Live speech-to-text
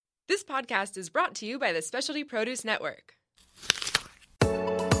This podcast is brought to you by the Specialty Produce Network.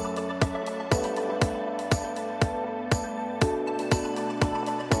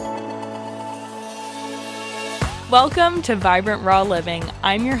 Welcome to Vibrant Raw Living.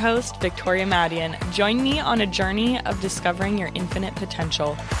 I'm your host, Victoria Madian. Join me on a journey of discovering your infinite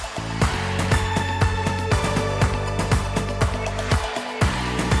potential.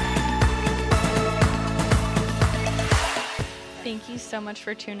 Thank you so much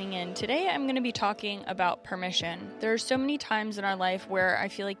for tuning in. Today I'm going to be talking about permission. There are so many times in our life where I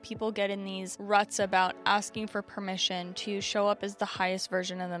feel like people get in these ruts about asking for permission to show up as the highest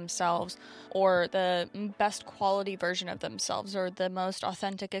version of themselves, or the best quality version of themselves, or the most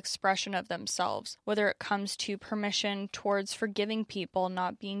authentic expression of themselves. Whether it comes to permission towards forgiving people,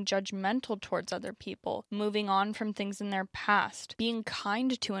 not being judgmental towards other people, moving on from things in their past, being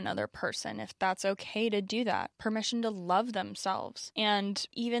kind to another person if that's okay to do that, permission to love themselves. And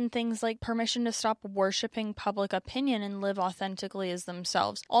even things like permission to stop worshiping public opinion and live authentically as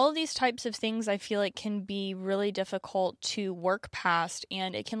themselves. All of these types of things I feel like can be really difficult to work past,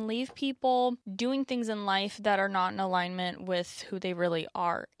 and it can leave people doing things in life that are not in alignment with who they really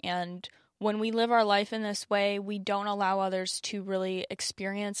are. And when we live our life in this way, we don't allow others to really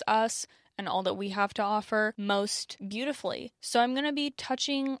experience us and all that we have to offer most beautifully. So I'm going to be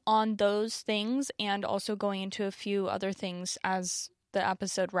touching on those things and also going into a few other things as the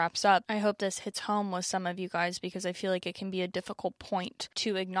episode wraps up. I hope this hits home with some of you guys because I feel like it can be a difficult point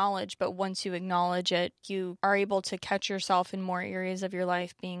to acknowledge, but once you acknowledge it, you are able to catch yourself in more areas of your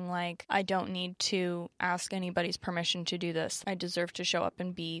life being like, I don't need to ask anybody's permission to do this. I deserve to show up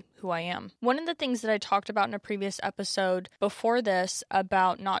and be who I am. One of the things that I talked about in a previous episode before this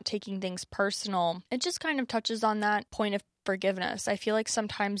about not taking things personal, it just kind of touches on that point of forgiveness. I feel like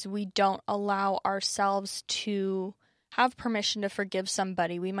sometimes we don't allow ourselves to have permission to forgive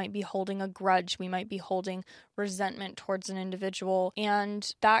somebody. We might be holding a grudge. We might be holding resentment towards an individual. And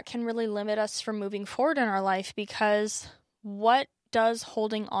that can really limit us from moving forward in our life, because what does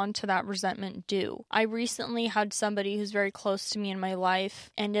holding on to that resentment do? I recently had somebody who's very close to me in my life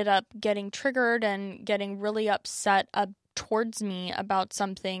ended up getting triggered and getting really upset towards me about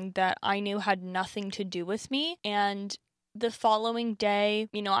something that I knew had nothing to do with me. And the following day,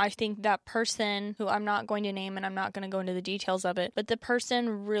 I think that person, who I'm not going to name and I'm not going to go into the details of it, but the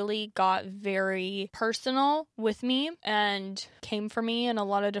person really got very personal with me and came for me in a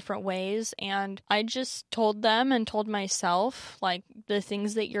lot of different ways. And I just told them and told myself, like, the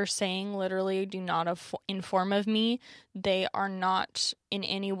things that you're saying literally do not inform of me. They are not in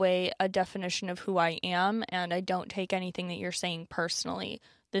any way a definition of who I am, and I don't take anything that you're saying personally.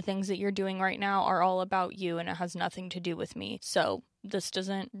 The things that you're doing right now are all about you, and it has nothing to do with me. So this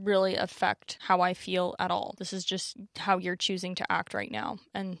doesn't really affect how I feel at all. This is just how you're choosing to act right now,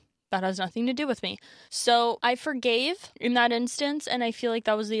 and that has nothing to do with me. So I forgave in that instance, and I feel like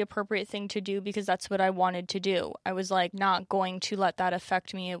that was the appropriate thing to do because that's what I wanted to do. I was like not going to let that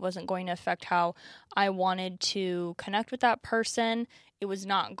affect me. It wasn't going to affect how I wanted to connect with that person. It was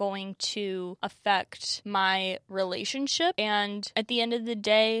not going to affect my relationship. And at the end of the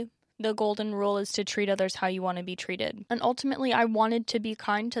day, the golden rule is to treat others how you want to be treated. And ultimately, I wanted to be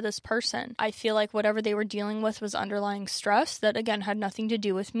kind to this person. I feel like whatever they were dealing with was underlying stress that, again, had nothing to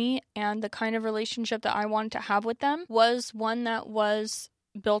do with me. And the kind of relationship that I wanted to have with them was one that was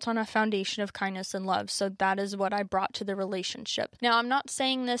built on a foundation of kindness and love. So that is what I brought to the relationship. Now, I'm not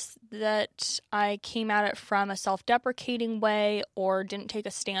saying this that I came at it from a self-deprecating way or didn't take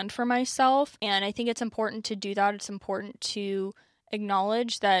a stand for myself. And I think it's important to do that. It's important to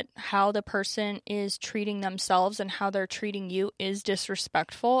acknowledge that how the person is treating themselves and how they're treating you is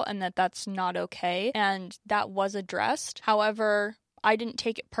disrespectful, and that that's not okay. And that was addressed. However, I didn't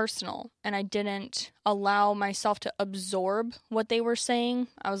take it personal, and I didn't allow myself to absorb what they were saying.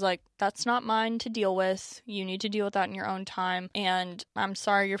 I was like, that's not mine to deal with. You need to deal with that in your own time. And I'm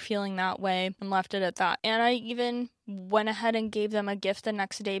sorry you're feeling that way, and left it at that. And I even went ahead and gave them a gift the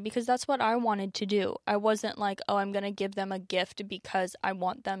next day because that's what I wanted to do. I wasn't like, oh, I'm going to give them a gift because I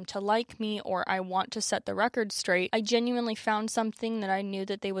want them to like me or I want to set the record straight. I genuinely found something that I knew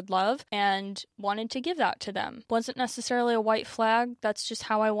that they would love and wanted to give that to them. Wasn't necessarily a white flag. That's just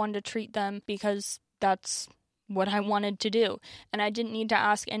how I wanted to treat them because that's what I wanted to do. And I didn't need to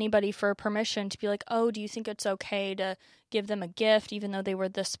ask anybody for permission to be like, oh, do you think it's okay to give them a gift even though they were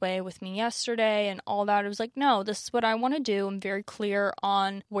this way with me yesterday and all that? It was like, no, this is what I want to do. I'm very clear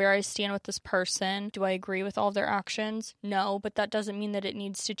on where I stand with this person. Do I agree with all of their actions? No, but that doesn't mean that it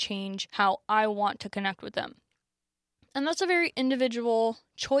needs to change how I want to connect with them. And that's a very individual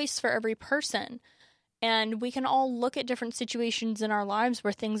choice for every person. And we can all look at different situations in our lives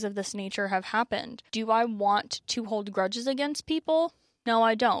where things of this nature have happened. Do I want to hold grudges against people? No,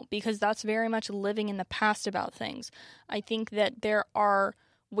 I don't, because that's very much living in the past about things. I think that there are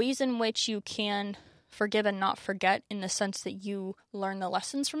ways in which you can forgive and not forget, in the sense that you learn the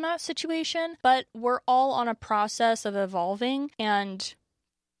lessons from that situation. But we're all on a process of evolving, and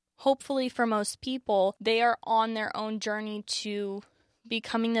hopefully for most people, they are on their own journey to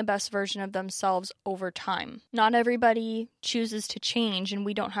becoming the best version of themselves over time. Not everybody chooses to change, and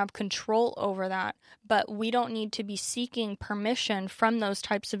we don't have control over that, but we don't need to be seeking permission from those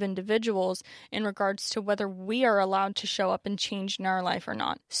types of individuals in regards to whether we are allowed to show up and change in our life or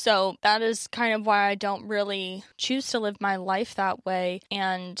not. So that is kind of why I don't really choose to live my life that way,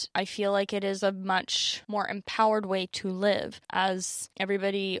 and I feel like it is a much more empowered way to live, as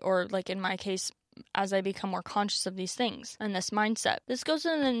everybody, or like in my case, as I become more conscious of these things and this mindset. This goes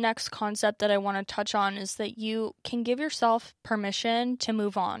into the next concept that I want to touch on, is that you can give yourself permission to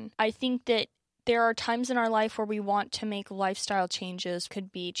move on. I think that there are times in our life where we want to make lifestyle changes.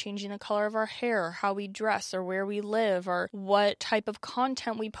 Could be changing the color of our hair, how we dress, or where we live, or what type of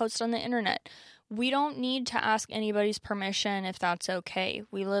content we post on the internet. We don't need to ask anybody's permission if that's okay.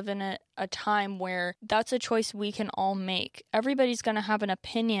 We live in a time where that's a choice we can all make. Everybody's going to have an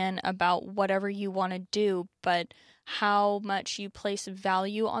opinion about whatever you want to do, but how much you place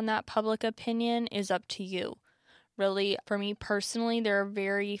value on that public opinion is up to you. Really, for me personally, there are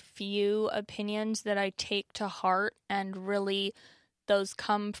very few opinions that I take to heart, and really those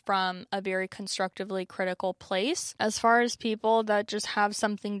come from a very constructively critical place. As far as people that just have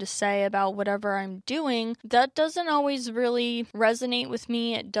something to say about whatever I'm doing, that doesn't always really resonate with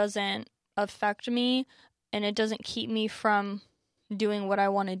me. It doesn't affect me, and it doesn't keep me from doing what I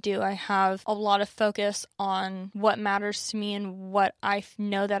want to do. I have a lot of focus on what matters to me and what I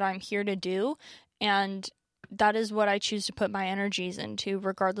know that I'm here to do, and that is what I choose to put my energies into,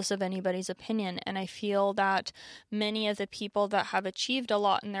 regardless of anybody's opinion. And I feel that many of the people that have achieved a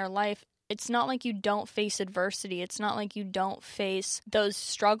lot in their life, it's not like you don't face adversity. It's not like you don't face those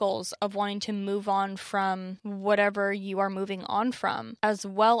struggles of wanting to move on from whatever you are moving on from, as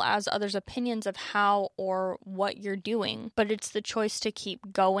well as others' opinions of how or what you're doing. But it's the choice to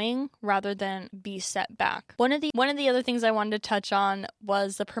keep going rather than be set back. One of the other things I wanted to touch on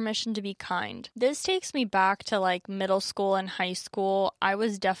was the permission to be kind. This takes me back to like middle school and high school. I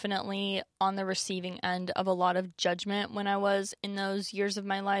was definitely on the receiving end of a lot of judgment when I was in those years of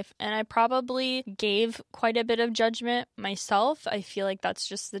my life, and I probably gave quite a bit of judgment myself. I feel like that's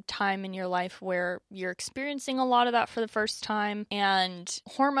just the time in your life where you're experiencing a lot of that for the first time, and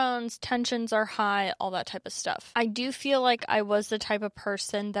hormones, tensions are high, all that type of stuff. I do feel like I was the type of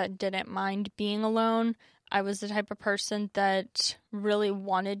person that didn't mind being alone. I was the type of person that really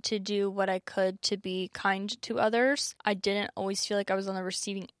wanted to do what I could to be kind to others. I didn't always feel like I was on the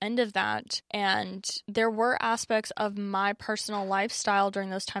receiving end of that. And there were aspects of my personal lifestyle during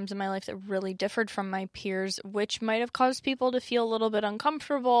those times in my life that really differed from my peers, which might have caused people to feel a little bit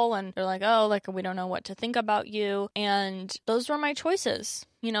uncomfortable. And they're like, oh, like, we don't know what to think about you. And those were my choices.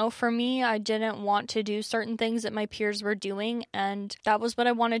 You know, for me, I didn't want to do certain things that my peers were doing, and that was what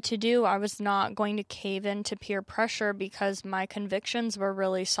I wanted to do. I was not going to cave into peer pressure because my convictions were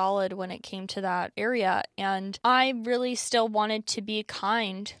really solid when it came to that area, and I really still wanted to be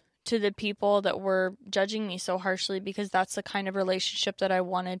kind to the people that were judging me so harshly, because that's the kind of relationship that I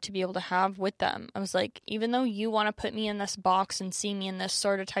wanted to be able to have with them. I was like, even though you want to put me in this box and see me in this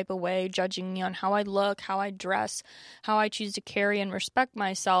sort of type of way, judging me on how I look, how I dress, how I choose to carry and respect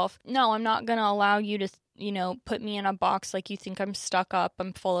myself, no, I'm not going to allow you to, put me in a box like you think I'm stuck up,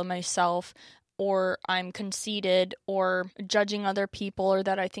 I'm full of myself, or I'm conceited, or judging other people, or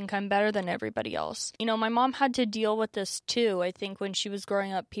that I think I'm better than everybody else. My mom had to deal with this too. I think when she was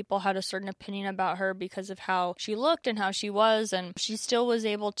growing up, people had a certain opinion about her because of how she looked and how she was, and she still was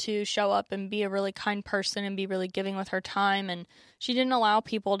able to show up and be a really kind person and be really giving with her time, and she didn't allow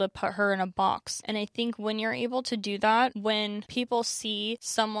people to put her in a box. And I think when you're able to do that, when people see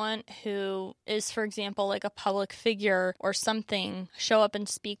someone who is, for example, like a public figure or something, show up and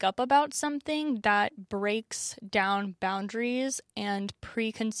speak up about something that breaks down boundaries and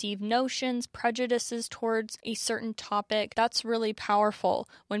preconceived notions, prejudices towards a certain topic, that's really powerful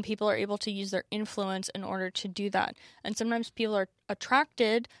when people are able to use their influence in order to do that. And sometimes people are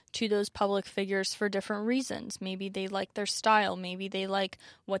attracted to those public figures for different reasons. Maybe they like their style. Maybe Maybe they like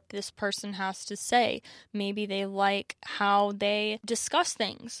what this person has to say. Maybe they like how they discuss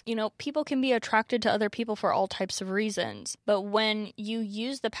things. You know, people can be attracted to other people for all types of reasons. But when you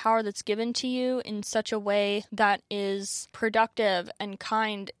use the power that's given to you in such a way that is productive and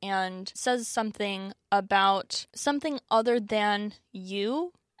kind and says something about something other than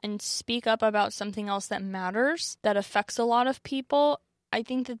you, and speak up about something else that matters, that affects a lot of people, I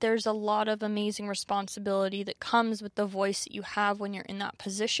think that there's a lot of amazing responsibility that comes with the voice that you have when you're in that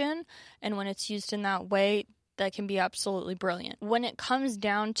position, and when it's used in that way, that can be absolutely brilliant. When it comes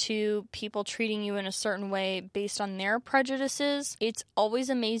down to people treating you in a certain way based on their prejudices, it's always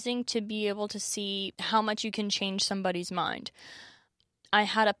amazing to be able to see how much you can change somebody's mind. I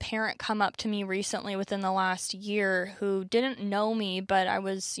had a parent come up to me recently within the last year who didn't know me, but I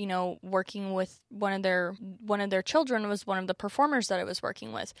was, working with one of their children was one of the performers that I was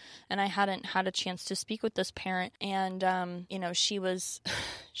working with, and I hadn't had a chance to speak with this parent, and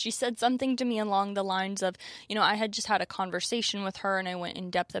she said something to me along the lines of, I had just had a conversation with her and I went in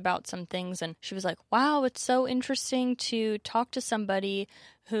depth about some things, and she was like, wow, it's so interesting to talk to somebody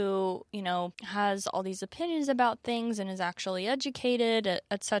who, has all these opinions about things and is actually educated,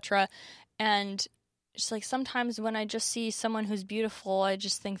 etc. And just like sometimes when I just see someone who's beautiful, I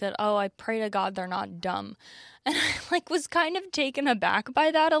just think that, I pray to God they're not dumb. And I was kind of taken aback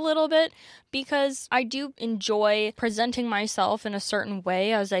by that a little bit, because I do enjoy presenting myself in a certain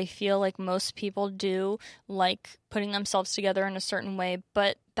way, as I feel like most people do, like putting themselves together in a certain way.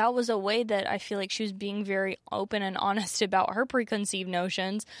 But that was a way that I feel like she was being very open and honest about her preconceived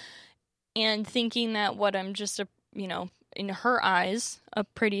notions, and thinking that what I'm just in her eyes, a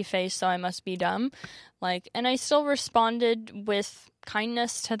pretty face, so I must be dumb. And I still responded with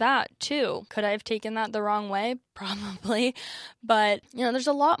kindness to that too. Could I have taken that the wrong way? Probably. But, there's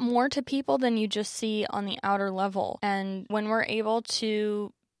a lot more to people than you just see on the outer level. And when we're able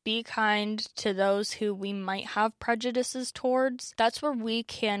to be kind to those who we might have prejudices towards, that's where we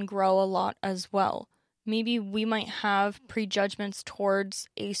can grow a lot as well. Maybe we might have prejudgments towards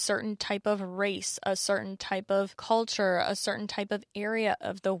a certain type of race, a certain type of culture, a certain type of area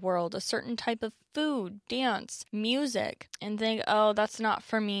of the world, a certain type of food, dance, music, and think, that's not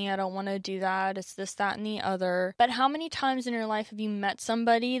for me. I don't want to do that. It's this, that, and the other. But how many times in your life have you met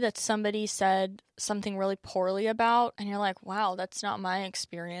somebody that somebody said something really poorly about, and you're like, wow, that's not my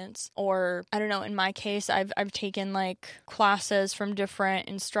experience? Or I don't know, in my case, I've taken classes from different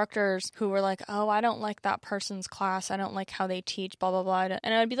instructors who were like, I don't like that person's class, I don't like how they teach, blah blah blah,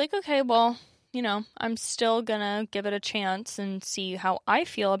 and I'd be like, okay, well, I'm still gonna give it a chance and see how I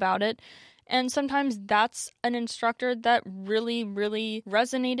feel about it. And sometimes that's an instructor that really, really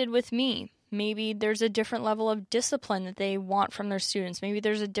resonated with me. Maybe there's a different level of discipline that they want from their students. Maybe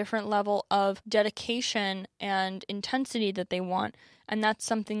there's a different level of dedication and intensity that they want. And that's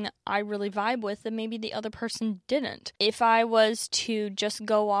something that I really vibe with that maybe the other person didn't. If I was to just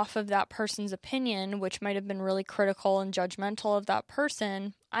go off of that person's opinion, which might have been really critical and judgmental of that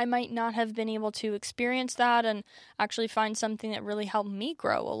person, I might not have been able to experience that and actually find something that really helped me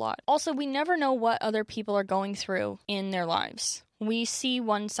grow a lot. Also, we never know what other people are going through in their lives. We see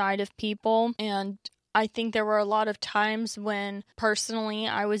one side of people, and I think there were a lot of times when personally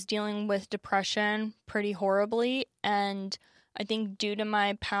I was dealing with depression pretty horribly, and I think due to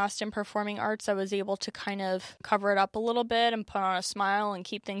my past in performing arts, I was able to kind of cover it up a little bit and put on a smile and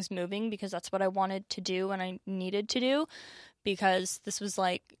keep things moving, because that's what I wanted to do and I needed to do, because this was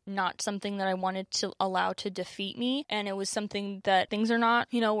not something that I wanted to allow to defeat me. And it was something that things are not,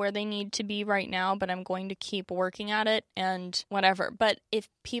 where they need to be right now, but I'm going to keep working at it and whatever. But if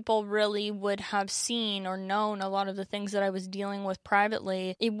people really would have seen or known a lot of the things that I was dealing with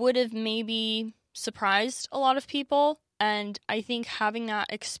privately, it would have maybe surprised a lot of people. And I think having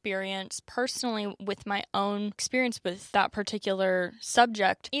that experience personally with my own experience with that particular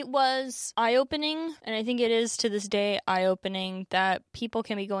subject, it was eye-opening. And I think it is to this day eye-opening that people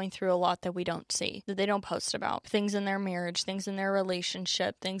can be going through a lot that we don't see, that they don't post about. Things in their marriage, things in their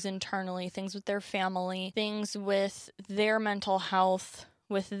relationship, things internally, things with their family, things with their mental health,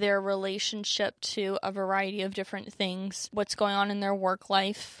 with their relationship to a variety of different things, what's going on in their work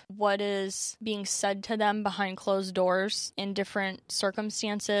life, what is being said to them behind closed doors in different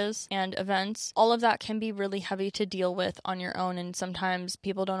circumstances and events. All of that can be really heavy to deal with on your own, and sometimes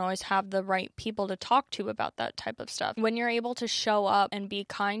people don't always have the right people to talk to about that type of stuff. When you're able to show up and be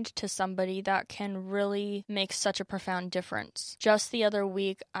kind to somebody, that can really make such a profound difference. Just the other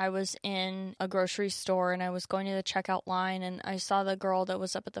week, I was in a grocery store and I was going to the checkout line, and I saw the girl that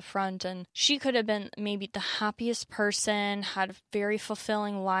was up at the front, and she could have been maybe the happiest person, had a very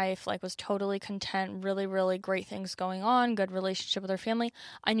fulfilling life, like was totally content, really, really great things going on, good relationship with her family.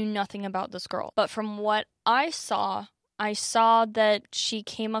 I knew nothing about this girl. But from what I saw that she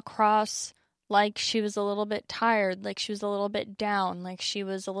came across like she was a little bit tired, like she was a little bit down, like she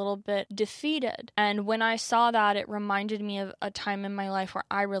was a little bit defeated. And when I saw that, it reminded me of a time in my life where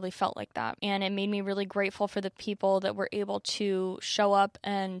I really felt like that. And it made me really grateful for the people that were able to show up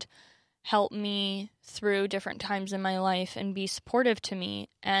and help me through different times in my life and be supportive to me.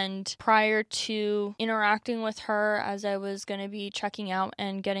 And prior to interacting with her as I was going to be checking out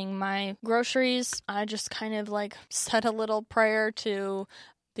and getting my groceries, I just kind of like said a little prayer to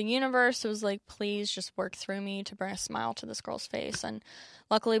the universe. It was like, please just work through me to bring a smile to this girl's face. And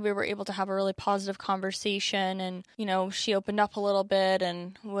luckily we were able to have a really positive conversation, and, you know, she opened up a little bit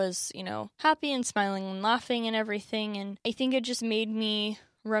and was, you know, happy and smiling and laughing and everything. And I think it just made me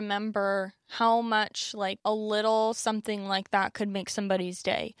remember how much like a little something like that could make somebody's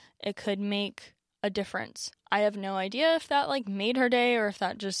day. It could make a difference. I have no idea if that like made her day or if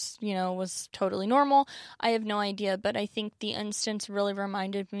that just, you know, was totally normal. I have no idea, but I think the instance really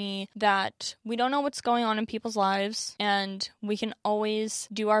reminded me that we don't know what's going on in people's lives, and we can always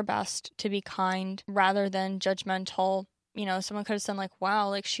do our best to be kind rather than judgmental. You know, someone could have said like, wow,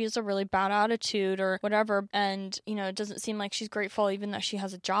 like she has a really bad attitude or whatever. And, you know, it doesn't seem like she's grateful even that she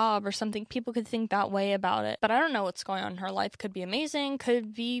has a job or something. People could think that way about it. But I don't know what's going on in her life. Could be amazing,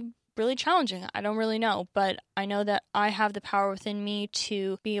 could be really challenging. I don't really know, but I know that I have the power within me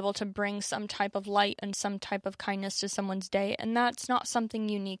to be able to bring some type of light and some type of kindness to someone's day. And that's not something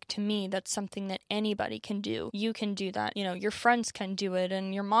unique to me. That's something that anybody can do. You can do that. You know, your friends can do it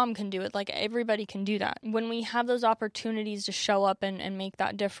and your mom can do it. Like everybody can do that. When we have those opportunities to show up and make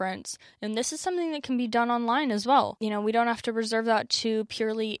that difference, and this is something that can be done online as well. You know, we don't have to reserve that to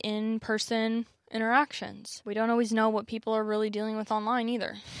purely in-person interactions. We don't always know what people are really dealing with online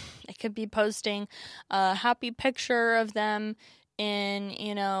either. They could be posting a happy picture of them in,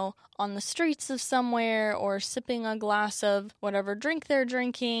 you know, on the streets of somewhere, or sipping a glass of whatever drink they're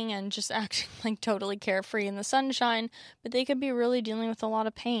drinking and just acting like totally carefree in the sunshine, but they could be really dealing with a lot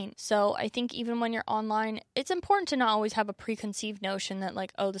of pain. So I think even when you're online, it's important to not always have a preconceived notion that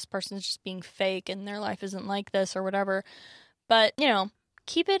like, oh, this person's just being fake and their life isn't like this or whatever. But, you know,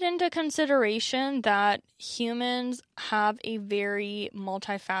 keep it into consideration that humans have a very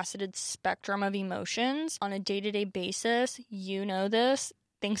multifaceted spectrum of emotions on a day-to-day basis. You know this.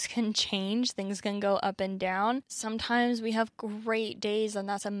 Things can change. Things can go up and down. Sometimes we have great days, and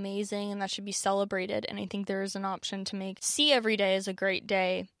that's amazing, and that should be celebrated. And I think there is an option to see every day as a great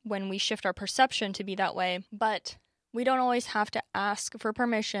day when we shift our perception to be that way. But we don't always have to ask for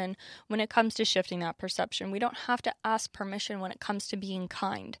permission when it comes to shifting that perception. We don't have to ask permission when it comes to being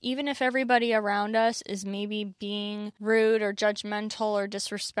kind. Even if everybody around us is maybe being rude or judgmental or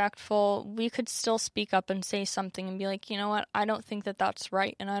disrespectful, we could still speak up and say something and be like, you know what, I don't think that that's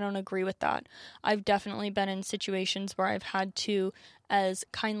right and I don't agree with that. I've definitely been in situations where I've had to, as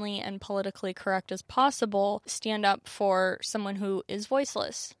kindly and politically correct as possible, stand up for someone who is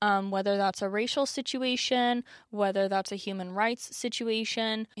voiceless. Whether that's a racial situation, whether that's a human rights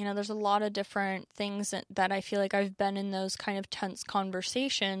situation, you know, there's a lot of different things that I feel like I've been in those kind of tense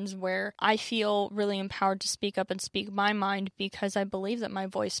conversations where I feel really empowered to speak up and speak my mind, because I believe that my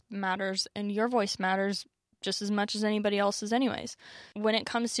voice matters and your voice matters just as much as anybody else's anyways. When it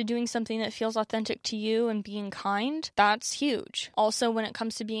comes to doing something that feels authentic to you and being kind, that's huge. Also, when it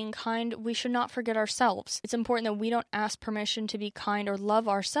comes to being kind, we should not forget ourselves. It's important that we don't ask permission to be kind or love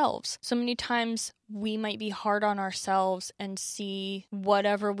ourselves. So many times we might be hard on ourselves and see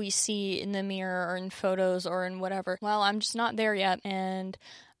whatever we see in the mirror or in photos or in whatever. Well, I'm just not there yet, and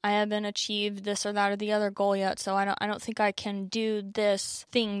I haven't achieved this or that or the other goal yet, so I don't think I can do this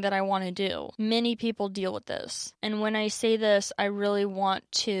thing that I want to do. Many people deal with this. And when I say this, I really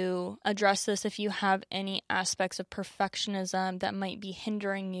want to address this if you have any aspects of perfectionism that might be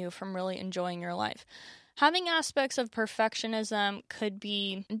hindering you from really enjoying your life. Having aspects of perfectionism could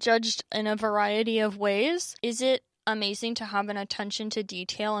be judged in a variety of ways. Is it amazing to have an attention to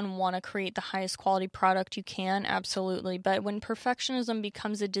detail and want to create the highest quality product you can? Absolutely. But when perfectionism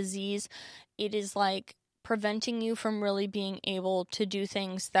becomes a disease, it is like preventing you from really being able to do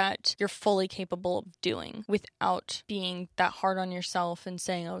things that you're fully capable of doing without being that hard on yourself and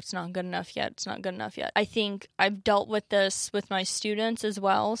saying, oh, it's not good enough yet, it's not good enough yet. I think I've dealt with this with my students as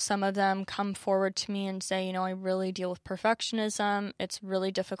well. Some of them come forward to me and say, I really deal with perfectionism. It's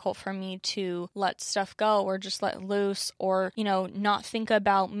really difficult for me to let stuff go or just let loose or, not think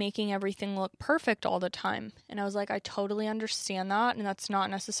about making everything look perfect all the time. And I was like, I totally understand that. And that's not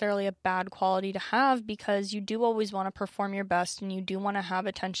necessarily a bad quality to have, because you do always want to perform your best and you do want to have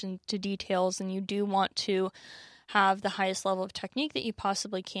attention to details and you do want to have the highest level of technique that you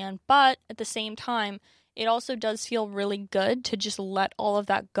possibly can. But at the same time, it also does feel really good to just let all of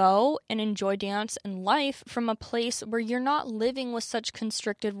that go and enjoy dance and life from a place where you're not living with such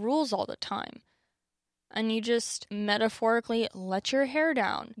constricted rules all the time. And you just metaphorically let your hair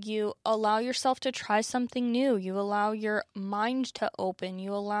down. You allow yourself to try something new. You allow your mind to open.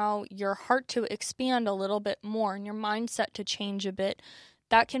 You allow your heart to expand a little bit more and your mindset to change a bit.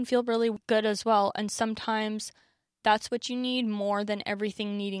 That can feel really good as well. And sometimes that's what you need more than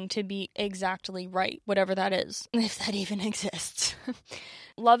everything needing to be exactly right, whatever that is, if that even exists.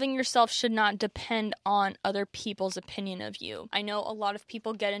 Loving yourself should not depend on other people's opinion of you. I know a lot of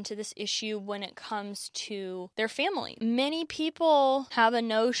people get into this issue when it comes to their family. Many people have a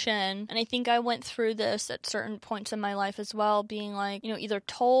notion, and I think I went through this at certain points in my life as well, being like, either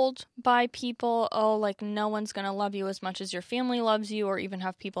told by people, oh, like no one's going to love you as much as your family loves you, or even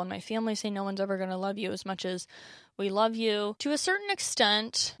have people in my family say no one's ever going to love you as much as we love you. To a certain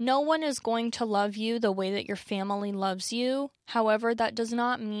extent, no one is going to love you the way that your family loves you. However, that does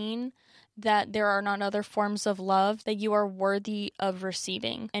not mean that there are not other forms of love that you are worthy of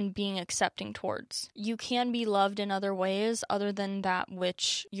receiving and being accepting towards. You can be loved in other ways other than that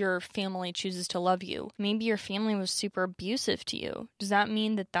which your family chooses to love you. Maybe your family was super abusive to you. Does that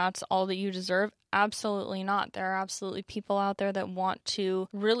mean that that's all that you deserve? Absolutely not. There are absolutely people out there that want to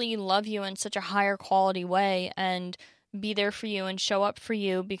really love you in such a higher quality way and be there for you and show up for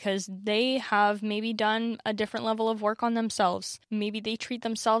you because they have maybe done a different level of work on themselves. Maybe they treat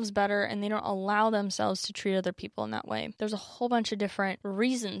themselves better and they don't allow themselves to treat other people in that way. There's a whole bunch of different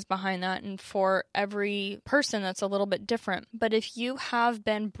reasons behind that, and for every person that's a little bit different. But if you have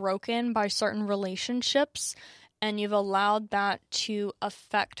been broken by certain relationships and you've allowed that to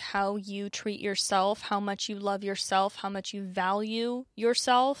affect how you treat yourself, how much you love yourself, how much you value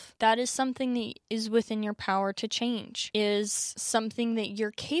yourself, that is something that is within your power to change, is something that you're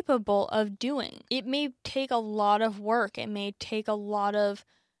capable of doing. It may take a lot of work. It may take a lot of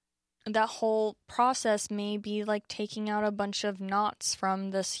that whole process may be like taking out a bunch of knots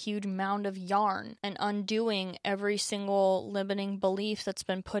from this huge mound of yarn and undoing every single limiting belief that's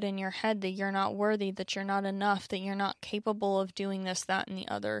been put in your head that you're not worthy, that you're not enough, that you're not capable of doing this, that, and the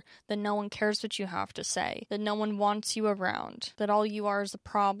other, that no one cares what you have to say, that no one wants you around, that all you are is a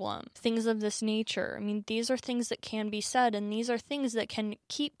problem, things of this nature. I mean, these are things that can be said, and these are things that can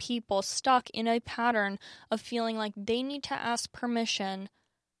keep people stuck in a pattern of feeling like they need to ask permission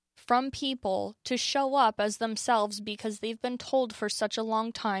from people to show up as themselves because they've been told for such a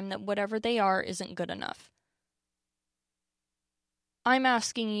long time that whatever they are isn't good enough. I'm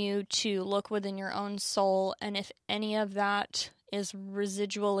asking you to look within your own soul, and if any of that is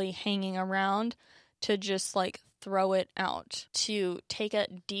residually hanging around, to just throw it out, to take a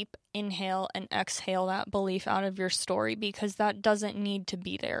deep inhale and exhale that belief out of your story, because that doesn't need to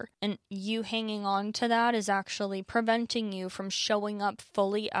be there. And you hanging on to that is actually preventing you from showing up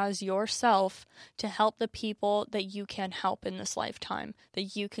fully as yourself to help the people that you can help in this lifetime,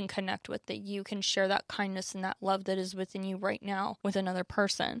 that you can connect with, that you can share that kindness and that love that is within you right now with another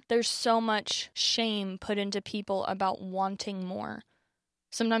person. There's so much shame put into people about wanting more.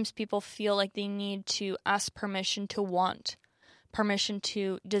 Sometimes people feel like they need to ask permission to want, permission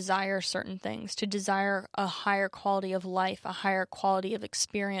to desire certain things, to desire a higher quality of life, a higher quality of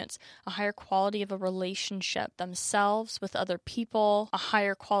experience, a higher quality of a relationship themselves with other people, a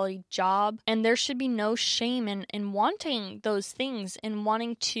higher quality job. And there should be no shame in wanting those things, in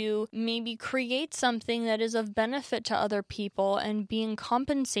wanting to maybe create something that is of benefit to other people and being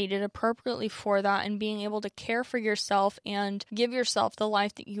compensated appropriately for that and being able to care for yourself and give yourself the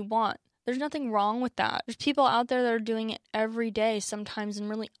life that you want. There's nothing wrong with that. There's people out there that are doing it every day, sometimes in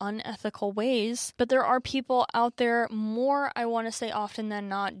really unethical ways. But there are people out there, more, I want to say often than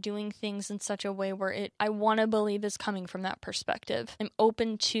not, doing things in such a way where I want to believe is coming from that perspective. I'm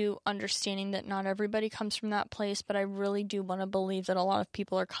open to understanding that not everybody comes from that place, but I really do want to believe that a lot of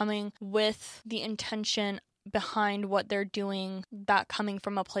people are coming with the intention behind what they're doing, that coming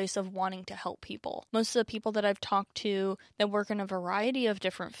from a place of wanting to help people. Most of the people that I've talked to that work in a variety of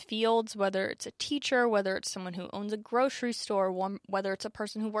different fields, whether it's a teacher, whether it's someone who owns a grocery store, whether it's a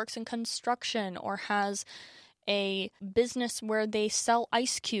person who works in construction or has a business where they sell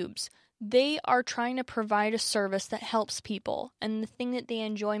ice cubes, they are trying to provide a service that helps people. And the thing that they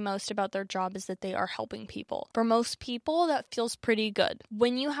enjoy most about their job is that they are helping people. For most people, that feels pretty good.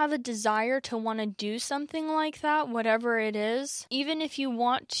 When you have a desire to want to do something like that, whatever it is, even if you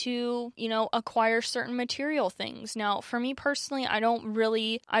want to, acquire certain material things. Now, for me personally,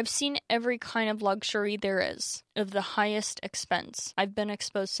 I've seen every kind of luxury there is of the highest expense. I've been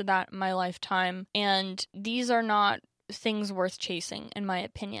exposed to that in my lifetime. And these are not things worth chasing, in my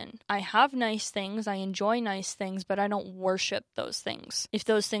opinion. I have nice things, I enjoy nice things, but I don't worship those things. If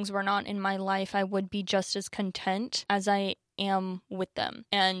those things were not in my life, I would be just as content as I am with them.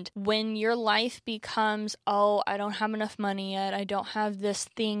 And when your life becomes, I don't have enough money yet, I don't have this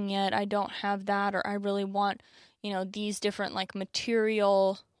thing yet, I don't have that, or I really want, these different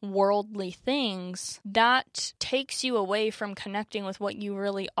material worldly things, that takes you away from connecting with what you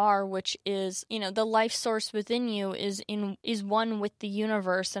really are, which is, the life source within you is one with the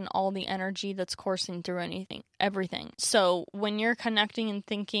universe and all the energy that's coursing through everything. So when you're connecting and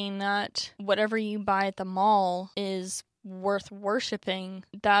thinking that whatever you buy at the mall is worth worshiping,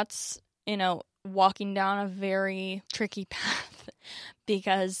 that's, walking down a very tricky path,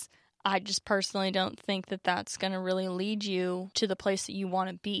 because I just personally don't think that that's going to really lead you to the place that you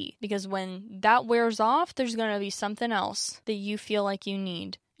want to be. Because when that wears off, there's going to be something else that you feel like you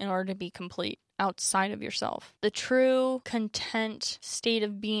need in order to be complete outside of yourself. The true content state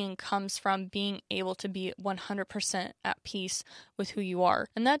of being comes from being able to be 100% at peace with who you are.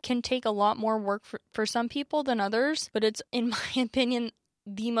 And that can take a lot more work for some people than others, but it's, in my opinion,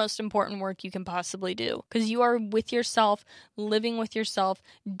 the most important work you can possibly do, because you are with yourself, living with yourself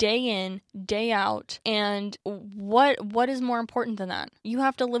day in, day out. And what is more important than that? You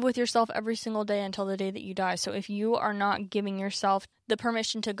have to live with yourself every single day until the day that you die. So if you are not giving yourself the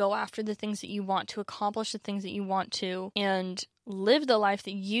permission to go after the things that you want, to accomplish the things that you want to, and live the life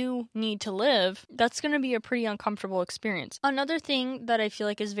that you need to live, that's going to be a pretty uncomfortable experience. Another thing that I feel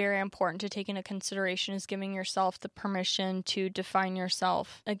like is very important to take into consideration is giving yourself the permission to define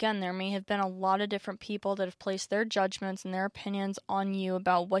yourself. Again, there may have been a lot of different people that have placed their judgments and their opinions on you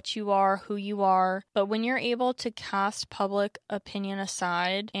about what you are, who you are, but when you're able to cast public opinion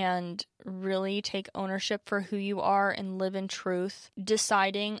aside and really take ownership for who you are and live in truth,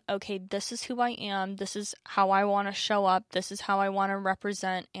 deciding, okay, this is who I am, this is how I want to show up, this is how I want to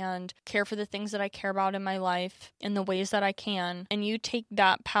represent and care for the things that I care about in my life in the ways that I can, and you take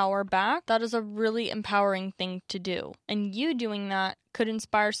that power back, that is a really empowering thing to do. And you doing that could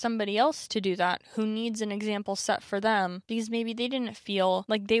inspire somebody else to do that who needs an example set for them, because maybe they didn't feel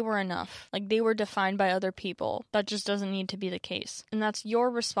like they were enough, like they were defined by other people. That just doesn't need to be the case. And that's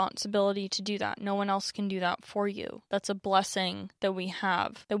your responsibility to do that. No one else can do that for you. That's a blessing that we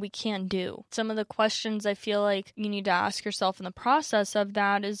have, that we can do. Some of the questions I feel like you need to ask yourself in the process of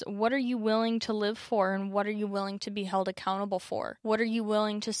that is, what are you willing to live for, and what are you willing to be held accountable for? What are you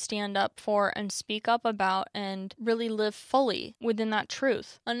willing to stand up for and speak up about and really live fully within that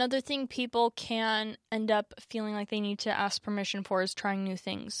truth? Another thing people can end up feeling like they need to ask permission for is trying new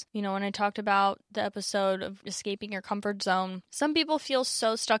things. When I talked about the episode of escaping your comfort zone, some people feel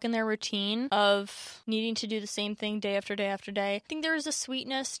so stuck in their routine of needing to do the same thing day after day after day. I think there is a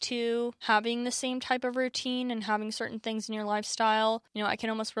sweetness to having the same type of routine and having certain things in your lifestyle. I can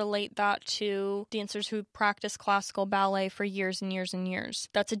almost relate that to dancers who practice classical ballet for years and years and years.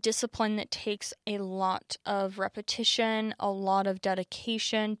 That's a discipline that takes a lot of repetition, a lot of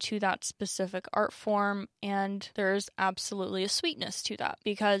dedication to that specific art form, and there's absolutely a sweetness to that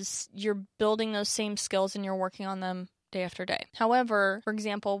because you're building those same skills and you're working on them day after day. However, for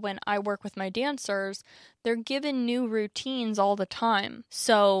example, when I work with my dancers, they're given new routines all the time.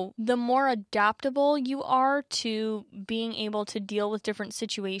 So the more adaptable you are to being able to deal with different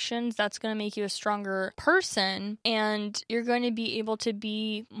situations, that's going to make you a stronger person, and you're going to be able to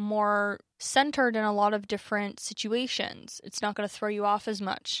be more centered in a lot of different situations. It's not going to throw you off as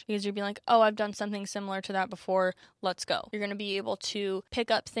much because you'll be like, oh, I've done something similar to that before, let's go. You're going to be able to pick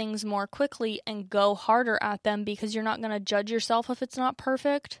up things more quickly and go harder at them because you're not going to judge yourself if it's not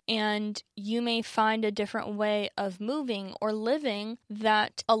perfect, and you may find a different way of moving or living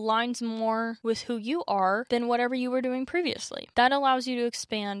that aligns more with who you are than whatever you were doing previously. That allows you to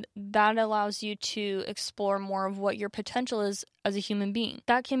expand. That allows you to explore more of what your potential is as a human being.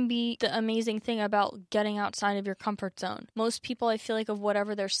 That can be the amazing thing about getting outside of your comfort zone. Most people, I feel like, of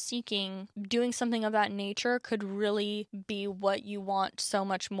whatever they're seeking, doing something of that nature could really be what you want so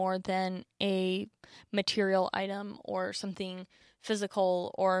much more than a material item or something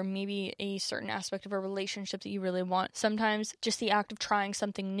physical, or maybe a certain aspect of a relationship that you really want. Sometimes just the act of trying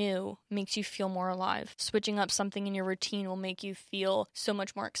something new makes you feel more alive. Switching up something in your routine will make you feel so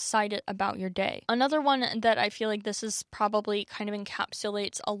much more excited about your day. Another one that I feel like this is probably kind of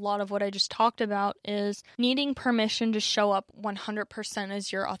encapsulates a lot of what I just talked about is needing permission to show up 100%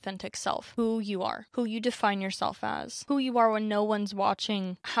 as your authentic self, who you are, who you define yourself as, who you are when no one's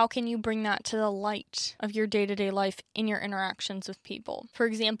watching. How can you bring that to the light of your day-to-day life in your interactions with people? For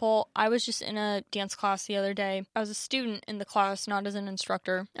example, I was just in a dance class the other day. I was a student in the class, not as an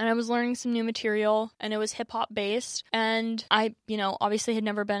instructor, and I was learning some new material, and it was hip-hop based, and I, obviously had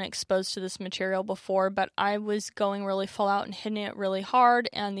never been exposed to this material before, but I was going really full out and hitting it really hard,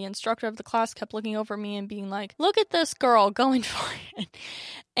 and the instructor of the class kept looking over me and being like, "Look at this girl going for it."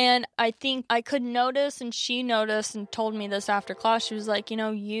 And I think I could notice, and she noticed and told me this after class. She was like,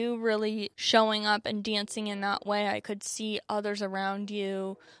 you really showing up and dancing in that way. I could see others around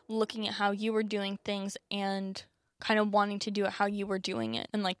you looking at how you were doing things and kind of wanting to do it how you were doing it.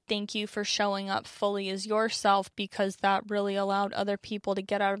 And thank you for showing up fully as yourself, because that really allowed other people to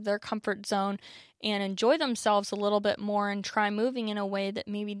get out of their comfort zone and enjoy themselves a little bit more and try moving in a way that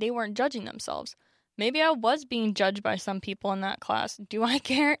maybe they weren't judging themselves. Maybe I was being judged by some people in that class. Do I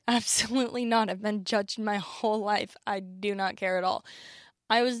care? Absolutely not. I've been judged my whole life. I do not care at all.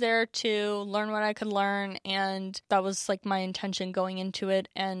 I was there to learn what I could learn, and that was my intention going into it,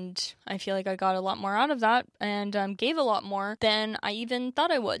 and I feel like I got a lot more out of that and gave a lot more than I even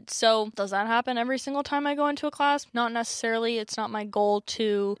thought I would. So does that happen every single time I go into a class? Not necessarily. It's not my goal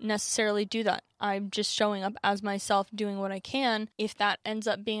to necessarily do that. I'm just showing up as myself, doing what I can. If that ends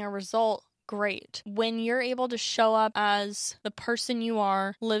up being a result, great. When you're able to show up as the person you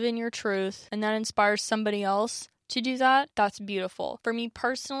are, live in your truth, and that inspires somebody else to do that, that's beautiful. For me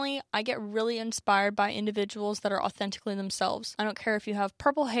personally, I get really inspired by individuals that are authentically themselves. I don't care if you have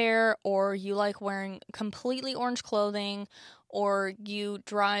purple hair, or you like wearing completely orange clothing, or you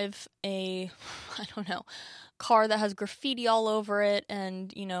drive a, car that has graffiti all over it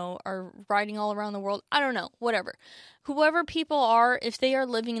and, are riding all around the world. I don't know, whatever. Whoever people are, if they are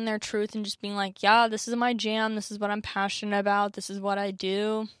living in their truth and just being like, yeah, this is my jam, this is what I'm passionate about, this is what I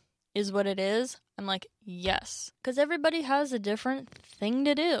do, is what it is, I'm like, yes. Because everybody has a different thing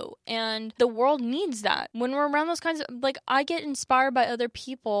to do, and the world needs that. When we're around those kinds of, I get inspired by other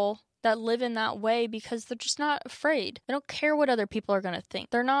people that live in that way because they're just not afraid. They don't care what other people are going to think.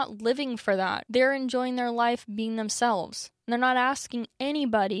 They're not living for that. They're enjoying their life being themselves. And they're not asking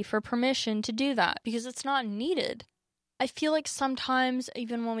anybody for permission to do that because it's not needed. I feel like sometimes,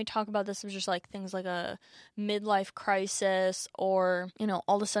 even when we talk about this, it's just things like a midlife crisis, or,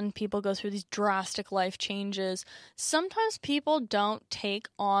 all of a sudden people go through these drastic life changes. Sometimes people don't take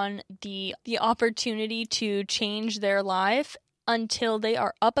on the opportunity to change their life until they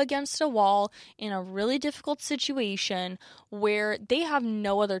are up against a wall in a really difficult situation where they have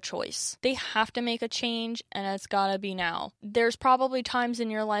no other choice. They have to make a change, and it's gotta be now. There's probably times in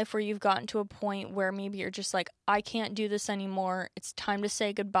your life where you've gotten to a point where maybe you're just like, I can't do this anymore. It's time to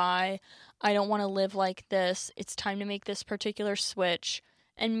say goodbye. I don't want to live like this. It's time to make this particular switch.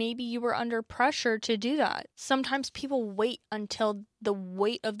 And maybe you were under pressure to do that. Sometimes people wait until the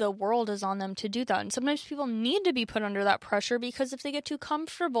weight of the world is on them to do that. And sometimes people need to be put under that pressure, because if they get too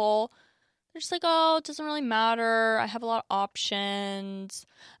comfortable, they're just like, oh, it doesn't really matter. I have a lot of options.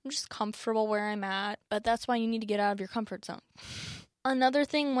 I'm just comfortable where I'm at. But that's why you need to get out of your comfort zone. Another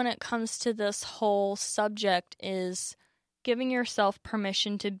thing when it comes to this whole subject is giving yourself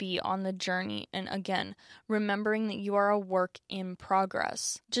permission to be on the journey, and again, remembering that you are a work in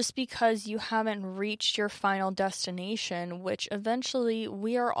progress. Just because you haven't reached your final destination, which eventually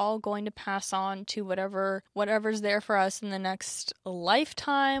we are all going to pass on to whatever's there for us in the next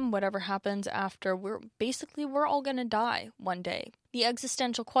lifetime, whatever happens after, we're all going to die one day. The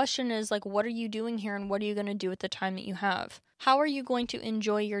existential question is what are you doing here, and what are you going to do with the time that you have? How are you going to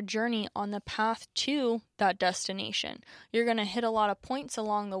enjoy your journey on the path to that destination? You're going to hit a lot of points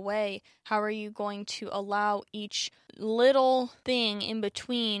along the way. How are you going to allow each little thing in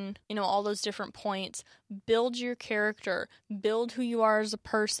between, all those different points, build your character, build who you are as a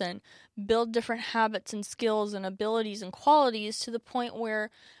person, build different habits and skills and abilities and qualities to the point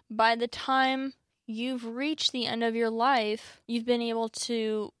where by the time you've reached the end of your life, you've been able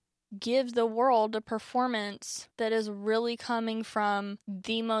to give the world a performance that is really coming from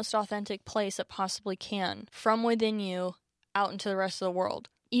the most authentic place it possibly can, from within you, out into the rest of the world.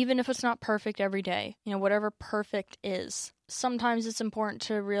 Even if it's not perfect every day, whatever perfect is. Sometimes it's important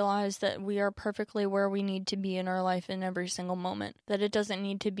to realize that we are perfectly where we need to be in our life in every single moment. That it doesn't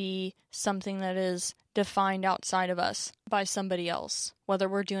need to be something that is defined outside of us by somebody else, whether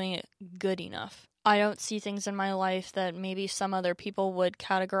we're doing it good enough. I don't see things in my life that maybe some other people would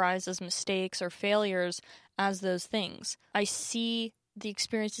categorize as mistakes or failures as those things. I see the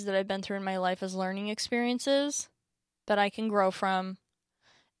experiences that I've been through in my life as learning experiences that I can grow from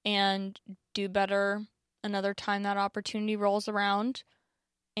and do better another time that opportunity rolls around.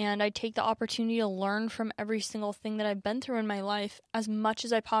 And I take the opportunity to learn from every single thing that I've been through in my life as much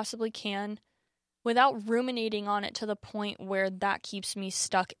as I possibly can without ruminating on it to the point where that keeps me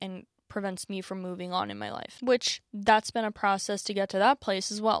stuck and prevents me from moving on in my life, which that's been a process to get to that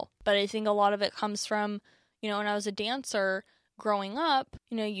place as well. But I think a lot of it comes from, when I was a dancer growing up,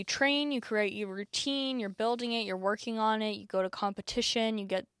 you train, you create your routine, you're building it, you're working on it, you go to competition, you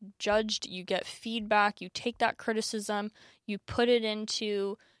get judged, you get feedback, you take that criticism, you put it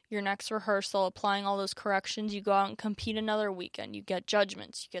into your next rehearsal, applying all those corrections, you go out and compete another weekend, you get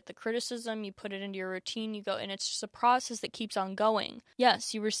judgments, you get the criticism, you put it into your routine, you go, and it's just a process that keeps on going.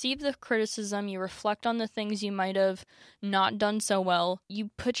 Yes, you receive the criticism, you reflect on the things you might have not done so well,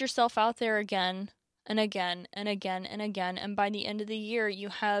 you put yourself out there again, and again, and again, and again, and by the end of the year, you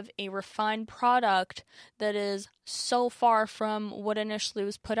have a refined product that is so far from what initially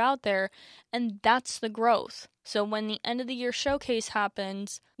was put out there, and that's the growth. So when the end of the year showcase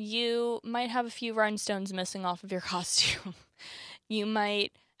happens, you might have a few rhinestones missing off of your costume. You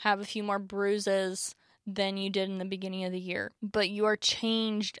might have a few more bruises than you did in the beginning of the year. But you are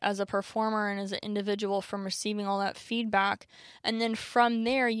changed as a performer and as an individual from receiving all that feedback. And then from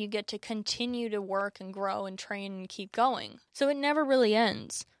there, you get to continue to work and grow and train and keep going. So it never really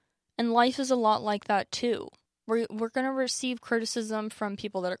ends. And life is a lot like that too. We're going to receive criticism from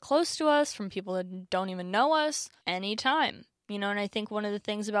people that are close to us, from people that don't even know us, anytime. And I think one of the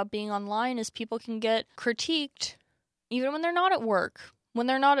things about being online is people can get critiqued even when they're not at work, when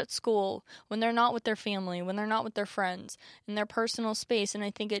they're not at school, when they're not with their family, when they're not with their friends, in their personal space. And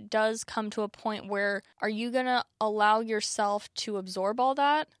I think it does come to a point where, are you going to allow yourself to absorb all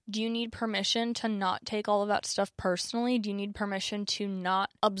that? Do you need permission to not take all of that stuff personally? Do you need permission to not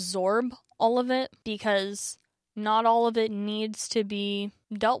absorb all of it? Because not all of it needs to be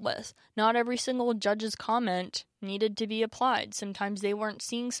dealt with. Not every single judge's comment needed to be applied. Sometimes they weren't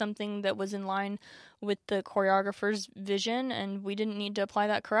seeing something that was in line with the choreographer's vision, and we didn't need to apply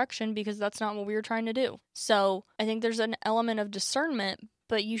that correction because that's not what we were trying to do. So I think there's an element of discernment,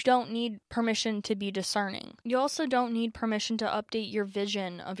 but you don't need permission to be discerning. You also don't need permission to update your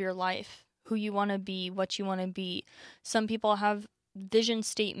vision of your life, who you want to be, what you want to be. Some people have vision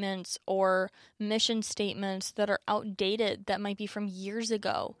statements or mission statements that are outdated, that might be from years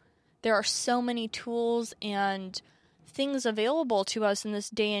ago. There are so many tools and things available to us in this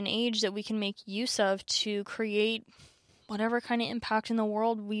day and age that we can make use of to create whatever kind of impact in the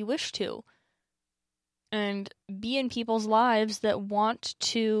world we wish to, and be in people's lives that want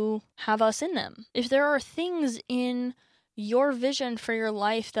to have us in them. If there are things in your vision for your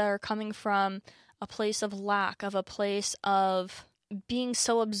life that are coming from a place of lack, of a place of being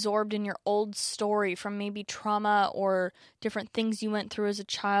so absorbed in your old story from maybe trauma or different things you went through as a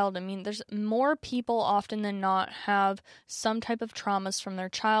child. I mean, there's more people often than not have some type of traumas from their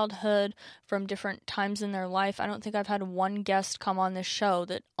childhood, from different times in their life. I don't think I've had one guest come on this show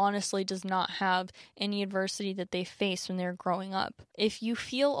that honestly does not have any adversity that they faced when they were growing up. If you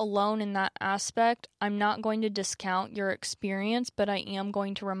feel alone in that aspect, I'm not going to discount your experience, but I am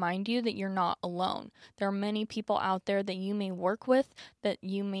going to remind you that you're not alone. There are many people out there that you may work with, that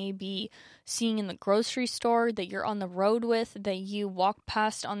you may be seeing in the grocery store, that you're on the road with, that you walk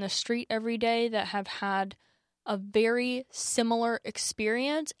past on the street every day, that have had a very similar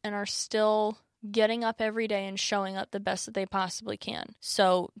experience and are still getting up every day and showing up the best that they possibly can.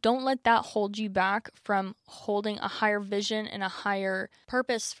 So don't let that hold you back from holding a higher vision and a higher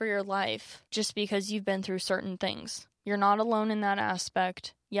purpose for your life just because you've been through certain things. You're not alone in that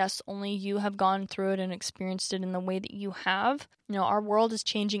aspect. Yes, only you have gone through it and experienced it in the way that you have. Our world is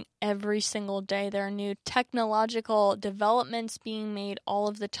changing every single day. There are new technological developments being made all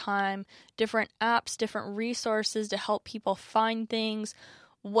of the time, different apps, different resources to help people find things.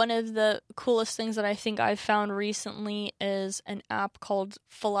 One of the coolest things that I think I've found recently is an app called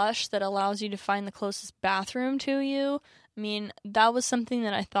Flush that allows you to find the closest bathroom to you. I mean, that was something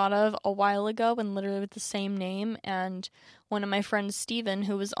that I thought of a while ago and literally with the same name. And one of my friends, Steven,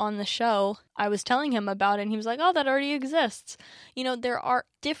 who was on the show, I was telling him about it and he was like, oh, that already exists. You know, there are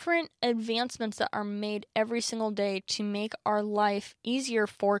different advancements that are made every single day to make our life easier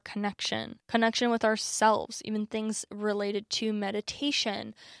for connection with ourselves, even things related to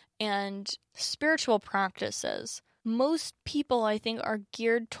meditation and spiritual practices. Most people, I think, are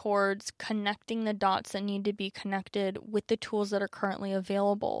geared towards connecting the dots that need to be connected with the tools that are currently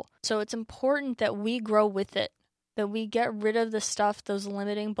available. So it's important that we grow with it, that we get rid of the stuff, those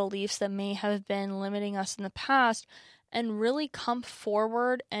limiting beliefs that may have been limiting us in the past, and really come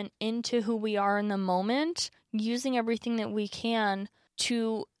forward and into who we are in the moment, using everything that we can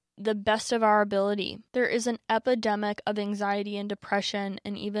to the best of our ability. There is an epidemic of anxiety and depression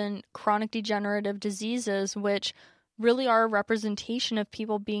and even chronic degenerative diseases, which really are a representation of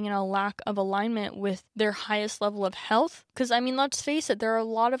people being in a lack of alignment with their highest level of health. Because, I mean, let's face it, there are a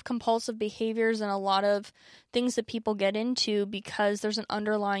lot of compulsive behaviors and a lot of things that people get into because there's an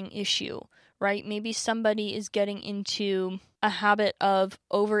underlying issue, right? Maybe somebody is getting into a habit of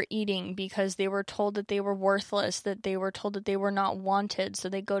overeating because they were told that they were worthless, that they were told that they were not wanted, so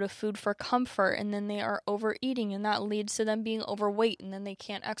they go to food for comfort, and then they are overeating, and that leads to them being overweight, and then they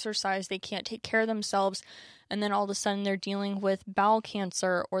can't exercise, they can't take care of themselves, and then all of a sudden they're dealing with bowel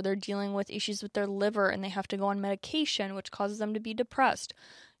cancer, or they're dealing with issues with their liver, and they have to go on medication, which causes them to be depressed,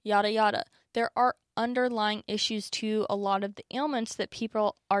 yada yada. There are underlying issues to a lot of the ailments that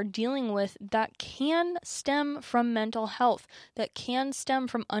people are dealing with that can stem from mental health, that can stem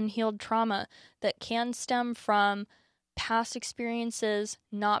from unhealed trauma, that can stem from past experiences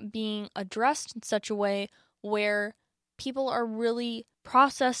not being addressed in such a way where people are really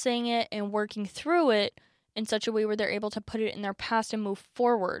processing it and working through it in such a way where they're able to put it in their past and move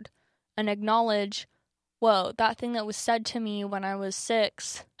forward and acknowledge, whoa, that thing that was said to me when I was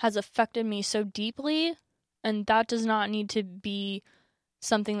 6 has affected me so deeply, and that does not need to be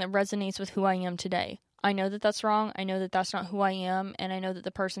something that resonates with who I am today. I know that that's wrong, I know that that's not who I am, and I know that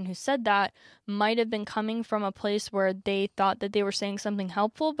the person who said that might have been coming from a place where they thought that they were saying something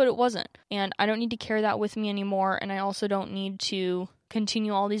helpful, but it wasn't. And I don't need to carry that with me anymore, and I also don't need to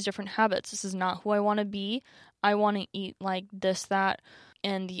continue all these different habits. This is not who I want to be. I want to eat like this, that,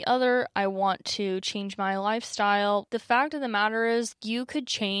 and the other. I want to change my lifestyle. The fact of the matter is, you could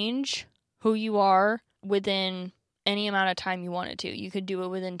change who you are within any amount of time you wanted to. You could do it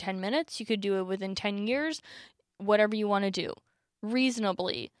within 10 minutes. You could do it within 10 years. Whatever you want to do.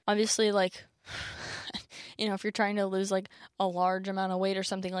 Reasonably. Obviously, like, you know, if you're trying to lose like a large amount of weight or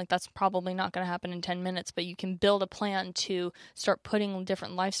something, like that's probably not going to happen in 10 minutes, but you can build a plan to start putting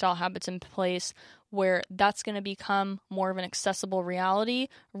different lifestyle habits in place where that's going to become more of an accessible reality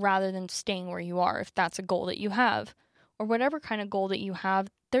rather than staying where you are, if that's a goal that you have. Or whatever kind of goal that you have,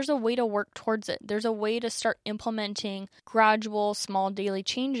 there's a way to work towards it. There's a way to start implementing gradual, small daily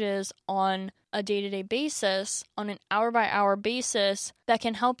changes on a day-to-day basis, on an hour-by-hour basis, that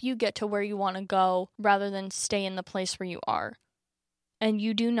can help you get to where you want to go rather than stay in the place where you are. And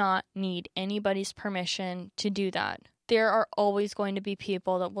you do not need anybody's permission to do that. There are always going to be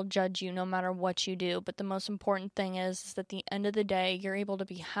people that will judge you no matter what you do, but the most important thing is that at the end of the day, you're able to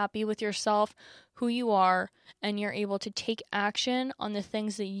be happy with yourself, who you are, and you're able to take action on the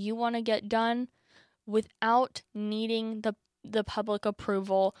things that you want to get done without needing the public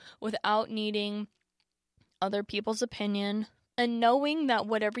approval, without needing other people's opinion, and knowing that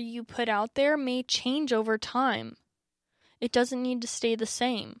whatever you put out there may change over time. It doesn't need to stay the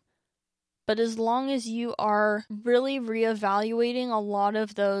same. But as long as you are really reevaluating a lot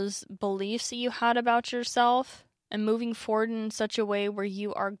of those beliefs that you had about yourself and moving forward in such a way where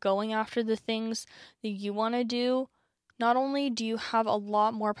you are going after the things that you want to do, not only do you have a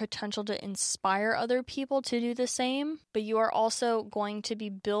lot more potential to inspire other people to do the same, but you are also going to be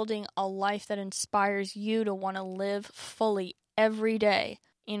building a life that inspires you to want to live fully every day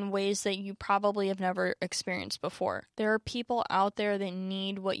in ways that you probably have never experienced before. There are people out there that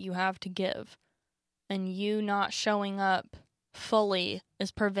need what you have to give, and you not showing up fully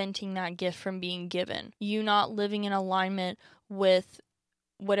is preventing that gift from being given. You not living in alignment with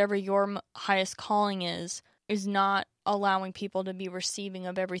whatever your highest calling is not allowing people to be receiving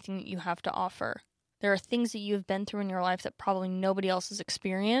of everything that you have to offer. There are things that you've been through in your life that probably nobody else has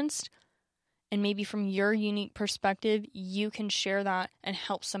experienced, and maybe from your unique perspective, you can share that and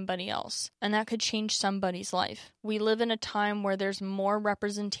help somebody else. And that could change somebody's life. We live in a time where there's more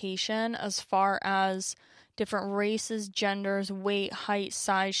representation as far as different races, genders, weight, height,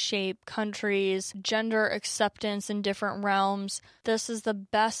 size, shape, countries, gender acceptance in different realms. This is the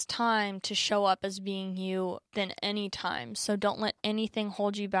best time to show up as being you than any time. So don't let anything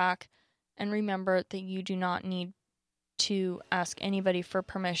hold you back. And remember that you do not need to ask anybody for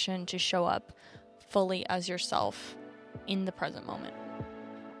permission to show up fully as yourself in the present moment.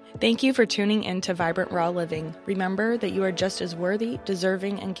 Thank you for tuning in to Vibrant Raw Living. Remember that you are just as worthy,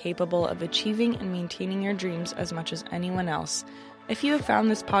 deserving, and capable of achieving and maintaining your dreams as much as anyone else. If you have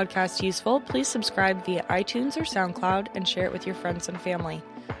found this podcast useful, please subscribe via iTunes or SoundCloud and share it with your friends and family.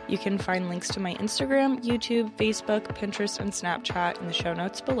 You can find links to my Instagram, YouTube, Facebook, Pinterest, and Snapchat in the show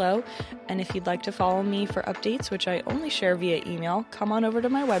notes below. And if you'd like to follow me for updates, which I only share via email, come on over to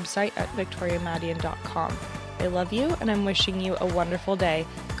my website at victoriamadian.com. I love you, and I'm wishing you a wonderful day.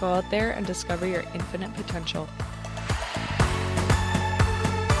 Go out there and discover your infinite potential.